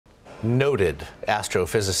Noted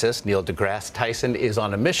astrophysicist Neil deGrasse Tyson is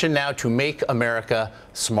on a mission now to make America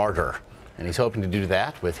smarter. And he's hoping to do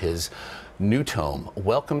that with his new tome,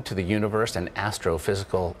 Welcome to the Universe, an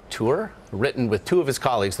Astrophysical Tour. Written with two of his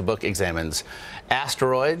colleagues, the book examines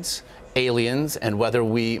asteroids, aliens, and whether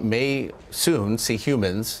we may soon see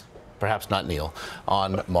humans, perhaps not Neil,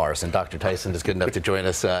 on Mars. And Dr. Tyson is good enough to join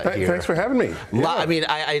us here. Thanks for having me. Yeah. I mean,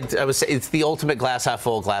 I would say it's the ultimate glass half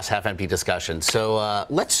full, glass half empty discussion. So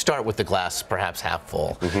let's start with the glass perhaps half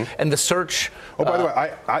full. And the search. Oh, by the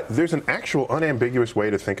way, there's an actual unambiguous way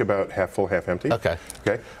to think about half full, half empty. Okay.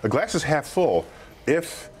 A glass is half full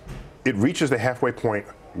if it reaches the halfway point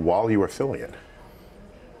while you are filling it.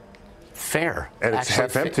 Fair. And it's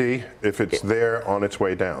half empty if it's there on its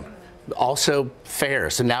way down. Also fair.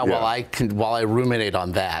 So now, while I ruminate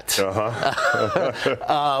on that,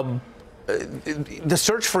 the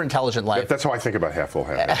search for intelligent life. That's how I think about half full,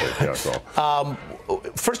 half empty. That's all.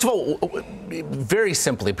 First of all, very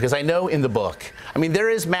simply, because I know in the book, I mean, there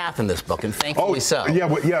is math in this book, and thankfully so. Yeah,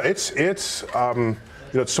 well, yeah. It's you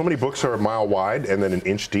know, so many books are a mile wide and then an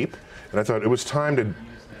inch deep, and I thought it was time to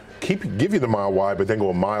give you the mile wide, but then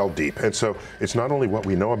go a mile deep. And so it's not only what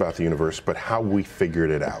we know about the universe, but how we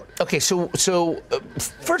figured it out. Okay, so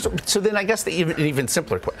then I guess an even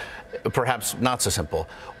simpler, perhaps not so simple.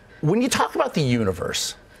 When you talk about the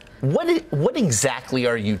universe, what exactly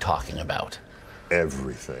are you talking about?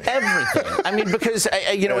 Everything. Everything. I mean, because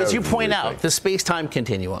you know, as you point out, the space-time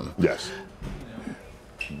continuum. Yes.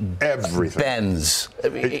 Everything bends.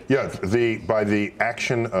 By the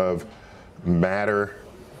action of matter,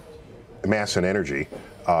 mass and energy,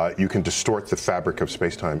 you can distort the fabric of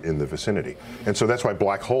space-time in the vicinity. And so that's why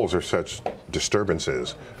black holes are such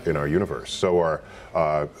disturbances in our universe. So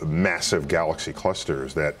are massive galaxy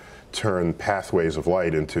clusters that turn pathways of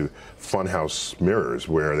light into funhouse mirrors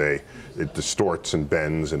where it distorts and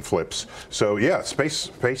bends and flips. So yeah,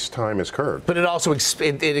 space-time is curved. But it also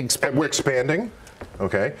expands. And we're expanding,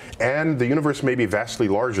 okay? And the universe may be vastly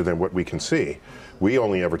larger than what we can see. We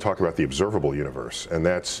only ever talk about the observable universe, and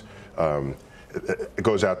that's it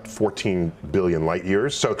goes out 14 billion light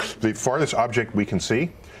years. So the farthest object we can see,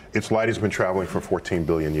 its light has been traveling for 14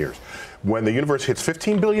 billion years. When the universe hits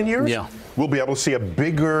 15 billion years, we'll be able to see a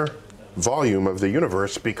bigger volume of the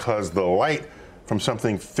universe because the light from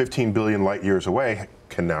something 15 billion light years away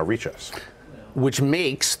can now reach us. Which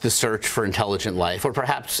makes the search for intelligent life, or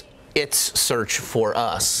perhaps its search for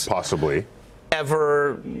us, possibly,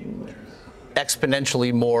 ever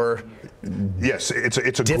exponentially more. Yes, it's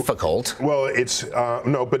a difficult. Well, it's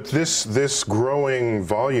no, but this growing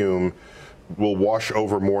volume will wash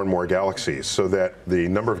over more and more galaxies, so that the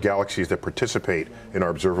number of galaxies that participate in our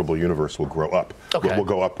observable universe will grow up. Okay. Will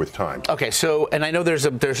go up with time. Okay, so and I know there's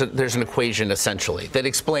an equation essentially that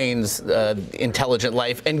explains intelligent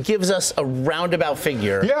life and gives us a roundabout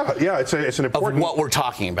figure. Yeah, it's an important of what we're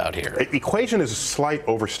talking about here. Equation is a slight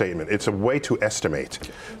overstatement. It's a way to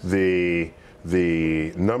estimate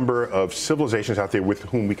the number of civilizations out there with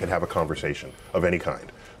whom we can have a conversation of any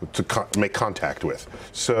kind, to make contact with.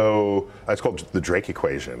 So it's called the Drake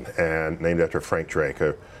equation, and named after Frank Drake,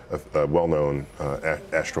 a well-known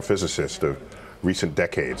astrophysicist of recent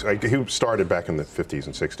decades. He started back in the 50s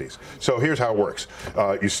and 60s. So here's how it works.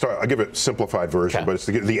 I'll give it a simplified version, but it's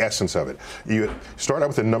the essence of it. You start out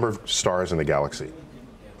with the number of stars in the galaxy,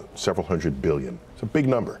 several hundred billion. It's a big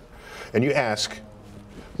number. And you ask,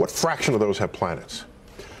 what fraction of those have planets?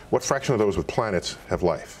 What fraction of those with planets have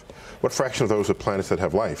life? What fraction of those with planets that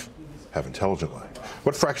have life have intelligent life?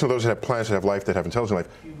 What fraction of those that have planets that have life, that have intelligent life,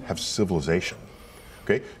 have civilization?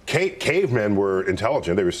 Okay, cavemen were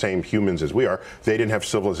intelligent. They were the same humans as we are. They didn't have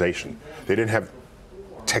civilization. They didn't have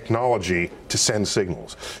technology to send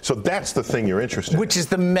signals. So that's the thing you're interested in. Which is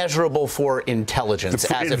the measurable for intelligence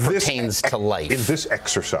as it pertains to life. In this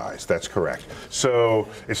exercise, that's correct. So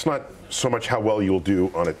it's not so much how well you'll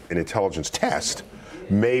do on an intelligence test.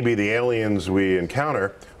 Maybe the aliens we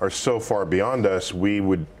encounter are so far beyond us, we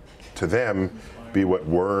would, to them, be what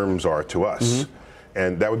worms are to us.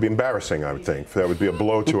 And that would be embarrassing, I would think. That would be a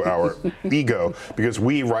blow to our ego, because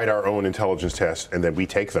we write our own intelligence tests and then we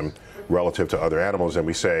take them relative to other animals and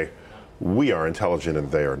we say, we are intelligent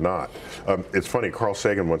and they are not. It's funny, Carl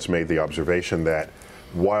Sagan once made the observation that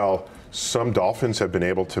while some dolphins have been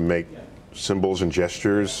able to make symbols and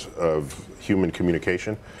gestures of human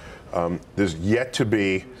communication, there's yet to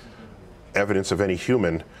be evidence of any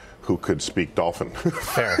human who could speak dolphin.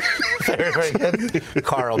 Fair. Very, very good.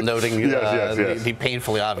 Carl noting yes. the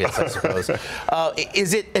painfully obvious, I suppose.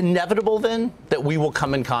 Is it inevitable then that we will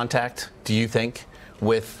come in contact, do you think,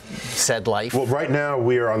 with said life? Well, right now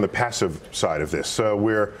we are on the passive side of this. So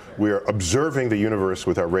we're observing the universe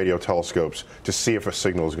with our radio telescopes to see if a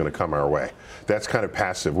signal is going to come our way. That's kind of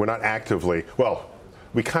passive. We're not actively, well,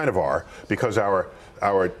 we kind of are, because our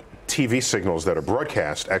TV signals that are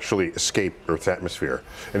broadcast actually escape Earth's atmosphere.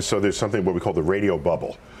 And so there's something what we call the radio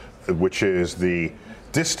bubble, which is the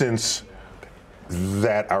distance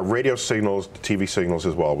that our radio signals, TV signals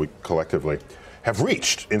as well, we collectively have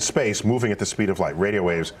reached in space, moving at the speed of light. Radio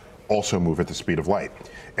waves also move at the speed of light.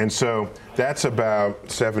 And so that's about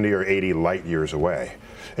 70 or 80 light years away.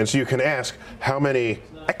 And so you can ask how many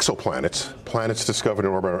exoplanets, planets discovered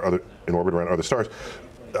in orbit around other stars,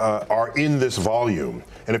 are in this volume.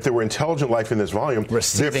 And if there were intelligent life in this volume,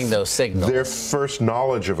 receiving those signals, their first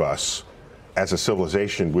knowledge of us as a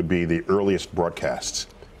civilization would be the earliest broadcasts.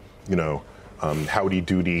 You know, Howdy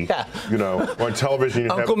Doody, yeah. You know, on television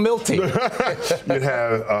you'd Uncle have, Milty. You'd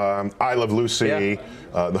have I Love Lucy,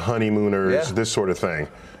 yeah. The Honeymooners, yeah. this sort of thing.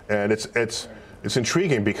 And it's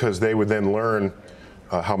intriguing because they would then learn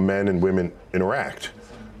how men and women interact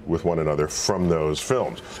with one another from those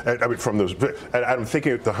films. And, I mean, from those. And I'm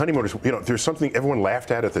thinking the Honeymooners. You know, there's something everyone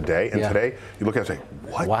laughed at the day, and yeah. today you look at it and say,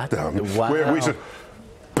 "What? Wow. We said,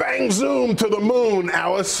 bang zoom to the moon,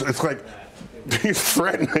 Alice." It's like he's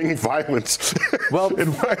threatening violence. Well, he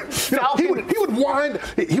would wind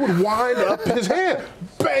up his hand.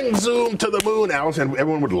 Bang zoom to the moon, Alice, and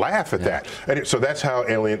everyone would laugh at that. And so that's how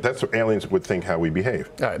that's what aliens would think how we behave.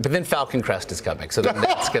 All right, but then Falcon Crest is coming, so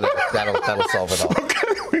that'll solve it all. Okay,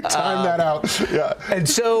 we timed that out. Yeah. And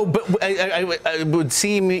so, but it would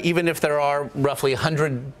seem even if there are roughly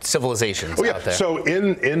 100 civilizations out there. So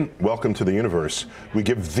in Welcome to the Universe, we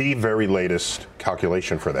give the very latest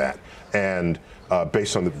calculation for that. And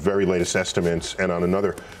based on the very latest estimates and on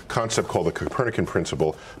another concept called the Copernican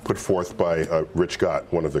principle put forth by Rich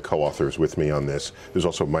Gott, one of the co-authors with me on this. There's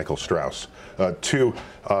also Michael Strauss, two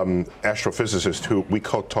astrophysicists who we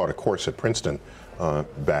taught a course at Princeton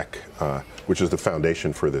back, which is the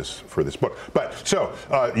foundation for this book. But so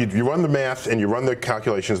you run the math and you run the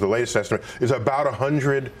calculations. The latest estimate is about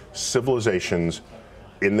 100 civilizations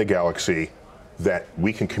in the galaxy that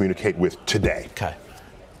we can communicate with today. Okay.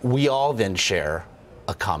 We all then share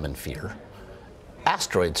a common fear.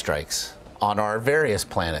 Asteroid strikes on our various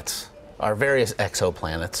planets, our various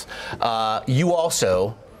exoplanets. You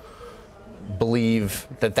also believe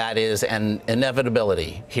that is an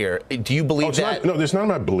inevitability here. Do you believe that? No, there's not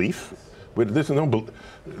my belief. There's no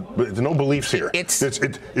beliefs here. Is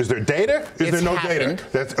there data? Is there no data?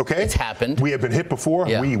 That's okay. It's happened. We have been hit before.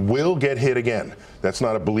 Yeah. We will get hit again. That's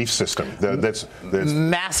not a belief system. That's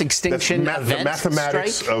mass extinction event. The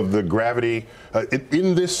mathematics strike? of the gravity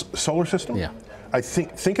in this solar system. Yeah. I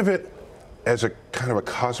think of it as a kind of a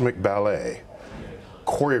cosmic ballet,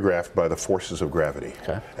 choreographed by the forces of gravity.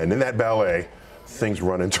 Okay. And in that ballet, things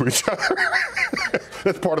run into each other.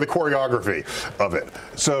 That's part of the choreography of it.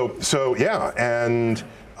 So yeah, and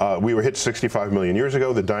we were hit 65 million years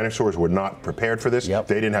ago. The dinosaurs were not prepared for this. Yep.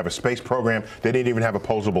 They didn't have a space program. They didn't even have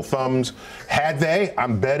opposable thumbs. Had they,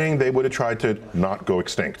 I'm betting they would have tried to not go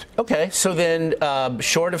extinct. Okay, so then,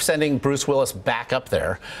 short of sending Bruce Willis back up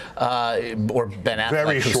there, or Ben Affleck,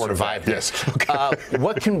 Very who short of survived that, yes. Okay.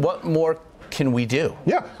 What more can we do?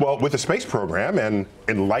 Yeah, well, with the space program and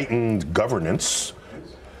enlightened governance,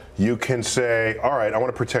 you can say, all right, I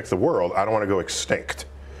want to protect the world. I don't want to go extinct.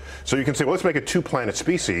 So you can say, well, let's make a two-planet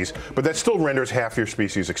species, but that still renders half your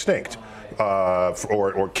species extinct,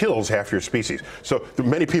 or kills half your species. So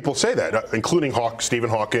many people say that, including Stephen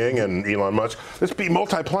Hawking and Elon Musk. Let's be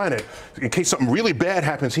multi-planet. In case something really bad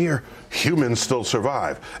happens here, humans still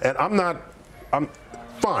survive. And I'm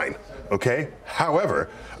fine, okay? However,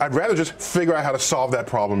 I'd rather just figure out how to solve that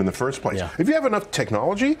problem in the first place. Yeah. If you have enough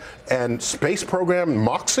technology and space program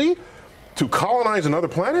moxie to colonize another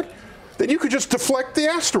planet, then you could just deflect the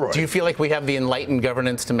asteroid. Do you feel like we have the enlightened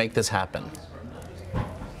governance to make this happen?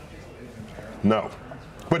 No,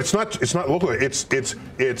 but it's not locally.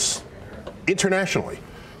 It's internationally.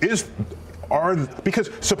 Because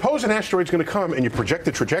suppose an asteroid's going to come and you project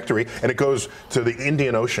the trajectory and it goes to the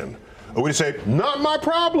Indian Ocean. We say, not my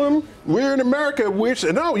problem. We're in America.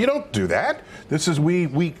 No, you don't do that. This is we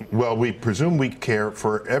presume we care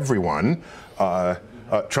for everyone.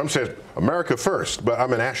 Trump says, America first, but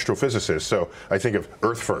I'm an astrophysicist, so I think of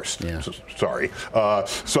Earth first. Yeah. Sorry.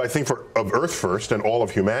 So I think of Earth first and all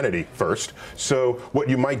of humanity first. So what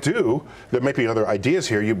you might do, there might be other ideas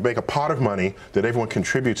here, you make a pot of money that everyone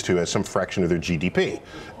contributes to as some fraction of their GDP.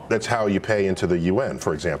 That's how you pay into the UN,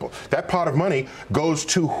 for example. That pot of money goes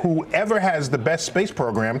to whoever has the best space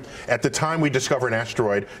program at the time we discover an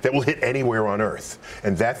asteroid that will hit anywhere on Earth.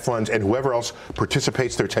 And that funds, and whoever else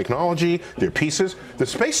participates their technology, their pieces. The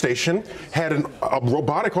space station had a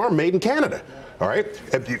robotic arm made in Canada. All right?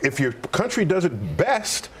 If your country does it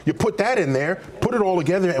best, you put that in there, put it all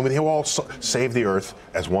together, and we all save the Earth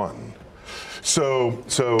as one. So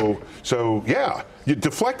yeah, you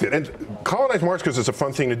deflect it. And colonize Mars because it's a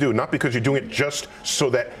fun thing to do, not because you're doing it just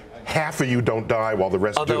so that half of you don't die while the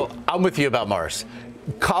rest do. Although, I'm with you about Mars.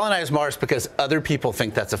 Colonize Mars because other people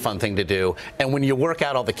think that's a fun thing to do. And when you work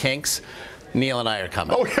out all the kinks, Neil and I are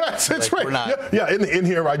coming. Oh yes, that's like, right. Yeah, in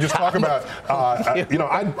here I just talk about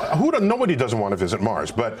nobody doesn't want to visit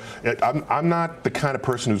Mars, but I'm not the kind of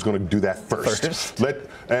person who's going to do that first.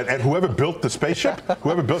 And whoever built the spaceship,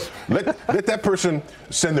 let that person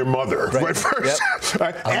send their mother right first. Yep.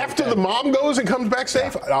 Right? After the mom goes and comes back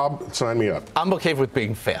safe, sign me up. I'm okay with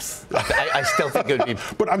being fifth. I still think it would be.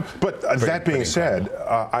 But that being said,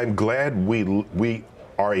 I'm glad we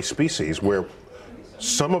are a species where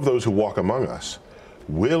some of those who walk among us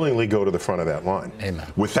willingly go to the front of that line.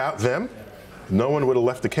 Amen. Without them, no one would have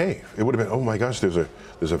left the cave. It would have been, oh my gosh, there's a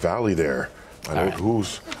valley there.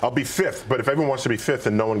 I'll be fifth, but if everyone wants to be fifth,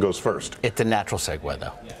 then no one goes first. It's a natural segue,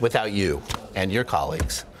 though. Without you and your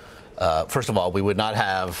colleagues, first of all, we would not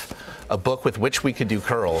have a book with which we could do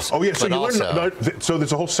curls. Oh yeah, so so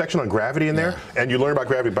there's a whole section on gravity in there, and you learn about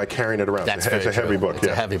gravity by carrying it around. That's it's a heavy book. It's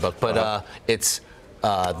a heavy book, but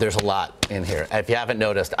there's a lot in here. If you haven't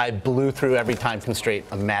noticed, I blew through every time constraint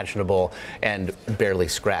imaginable and barely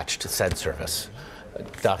scratched said surface.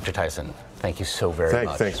 Dr. Tyson, thank you so very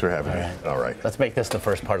much. Thanks for having me. All right. Let's make this the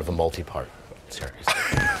first part of a multi-part series.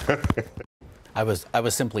 I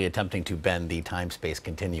was simply attempting to bend the time-space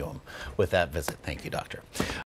continuum with that visit. Thank you, Doctor.